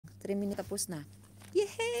3 minutes tapos na.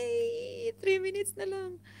 Yay! 3 minutes na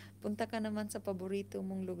lang. Punta ka naman sa paborito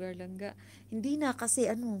mong lugar, Langga. Hindi na kasi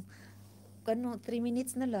 3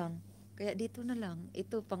 minutes na lang. Kaya dito na lang.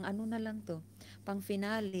 Ito, pang ano na lang to. Pang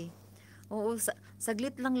finale. Oo,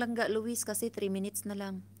 saglit lang, Langga, Luis, kasi 3 minutes na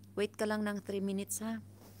lang. Wait ka lang ng 3 minutes, ha?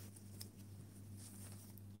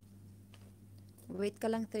 Wait ka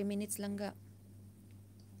lang 3 minutes, Langga.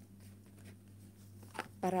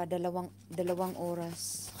 Para dalawang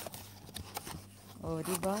oras. Oh,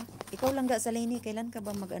 di ba? Ikaw, Langga, sa Lainey, kailan ka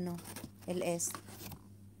ba LS?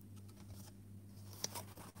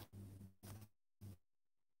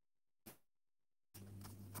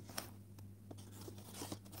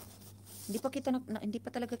 Hindi pa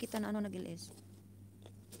talaga kita na nag-LS.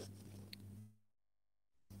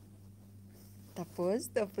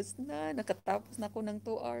 Tapos na. Nakatapos na ako ng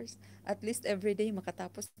 2 hours. At least everyday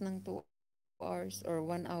makatapos ng 2 hours or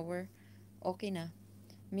 1 hour. Okay na.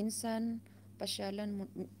 Minsan, pasyalan mo.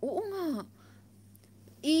 Oo nga.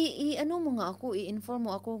 Ano mo nga ako, i-inform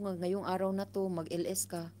mo ako nga ngayong araw na to, mag-LS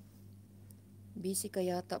ka. Busy ka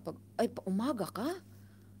yata umaga ka?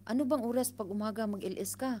 Ano bang oras pag umaga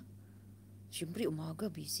mag-LS ka? Siyempre,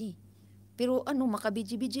 umaga, busy. Pero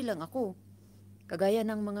makabiji-biji lang ako. Kagaya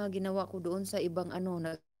ng mga ginawa ko doon sa ibang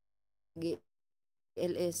nag-LS.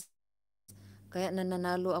 Kaya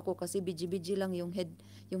nananalo ako kasi biji-biji lang yung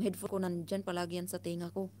headphone ko nandyan palagi yan sa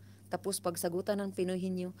tinga ko. Tapos pag sagutan ng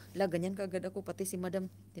Pinoyinyo, ganyan kagad ako, pati si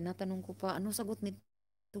madam, tinatanong ko pa, ano sagot nito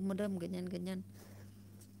madam, ganyan.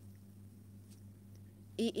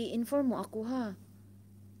 I-inform mo ako ha.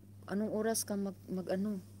 Anong oras ka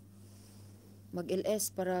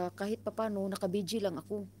mag-LS para kahit papano nakabiji lang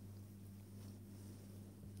ako.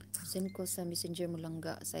 Send ko sa messenger mo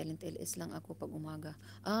Langga, silent LS lang ako pag umaga.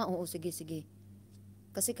 Oo, sige.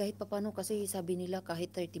 Kasi kahit papano, kasi sabi nila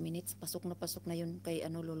kahit 30 minutes, pasok na yun kay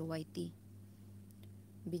Lolo Whitey.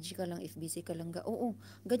 Busy ka lang if busy ka lang ga. Oo,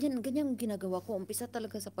 ganyan ginagawa ko. Umpisa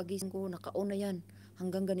talaga sa pagising ko, naka-on na yan.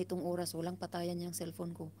 Hanggang ganitong oras, walang patayan yung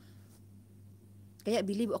cellphone ko. Kaya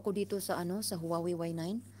believe ako dito sa Huawei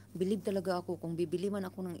Y9. Believe talaga ako kung bibili man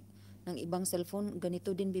ako ng ibang cellphone,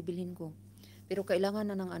 ganito din bibilhin ko. Pero kailangan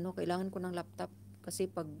na kailangan ko ng laptop kasi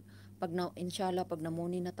inshallah pag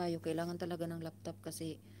namuni na tayo, kailangan talaga ng laptop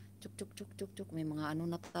kasi chuk may mga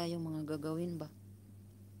na tayo, mga gagawin ba.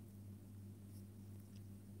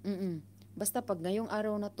 Basta pag ngayong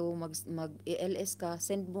araw na to mag-LS ka,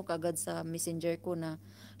 send mo kagad sa messenger ko na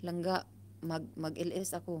Langga,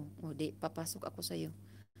 mag-LS ako. O di papasok ako sa iyo.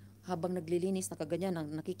 Habang naglilinis nakaganyan,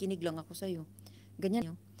 nakikinig lang ako sa iyo.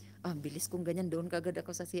 Ganyan. Bilis kong ganyan, doon kagad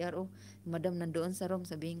ako sa CRO. Madam nandoon sa room,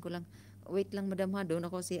 sabihin ko lang, wait lang madam ha, doon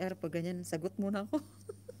ako sa CR. Pag ganyan, sagot muna ako.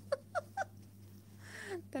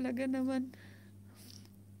 Talaga naman.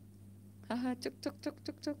 Haha, chuk.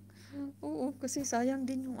 Oo, kasi sayang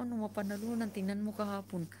din yung mapanalunan. Tingnan mo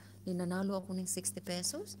kahapon, ninanalo ako ng 60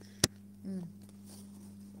 pesos.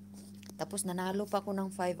 Tapos nanalo pa ako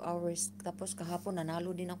ng 5 hours. Tapos kahapon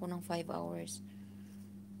nanalo din ako ng 5 hours.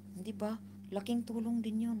 Hindi ba? Laking tulong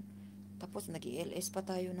din yun. Tapos nag-LS pa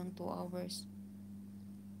tayo ng 2 hours.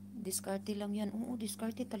 Diskarte lang yan. Oo,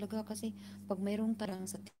 diskarte talaga kasi pag mayroong talang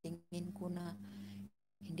sa tingin ko na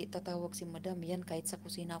hindi tatawag si madam, yan kahit sa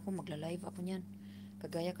kusina ako, magla-live ako niyan.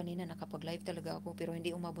 Kagaya kanina, nakapag-live talaga ako pero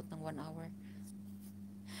hindi umabot ng 1 hour.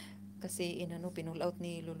 Kasi pinull out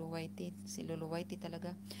ni Lolo Whitey. Si Lolo Whitey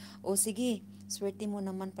talaga. O sige, swerte mo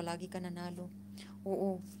naman, palagi ka nanalo.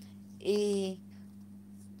 Oo.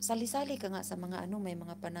 Sali-sali ka nga sa mga may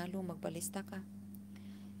mga panalo, magpalista ka.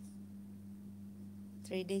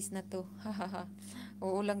 3 days na to.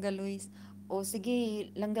 Oo, Langga Luis. O sige,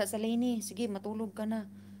 Langga Salini, sige, matulog ka na.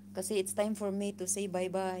 Kasi it's time for me to say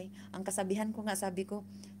bye-bye. Ang kasabihan ko nga, sabi ko,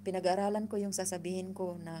 pinag-aralan ko yung sasabihin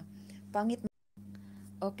ko na pangit.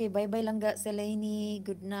 Okay, bye-bye Langga Salini.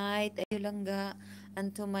 Good night. Ayo Langga.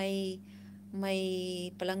 And to my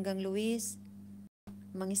palanggang Luis.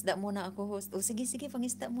 Mangisda muna ako host. O sige,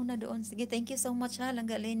 pangisda muna doon. Sige, thank you so much ha,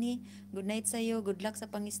 Langga Lenny. Good night sa'yo. Good luck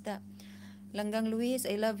sa pangisda. Langgang Luis,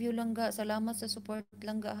 I love you Langga. Salamat sa support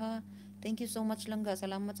Langga ha. Thank you so much Langga.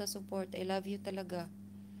 Salamat sa support. I love you talaga.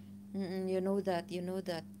 You know that.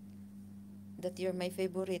 That you're my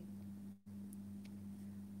favorite.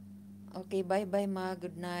 Okay, bye-bye ma.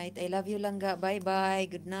 Good night. I love you Langga.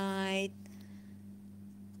 Bye-bye. Good night.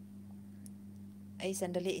 Ay,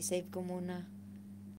 sandali. I-save ko muna.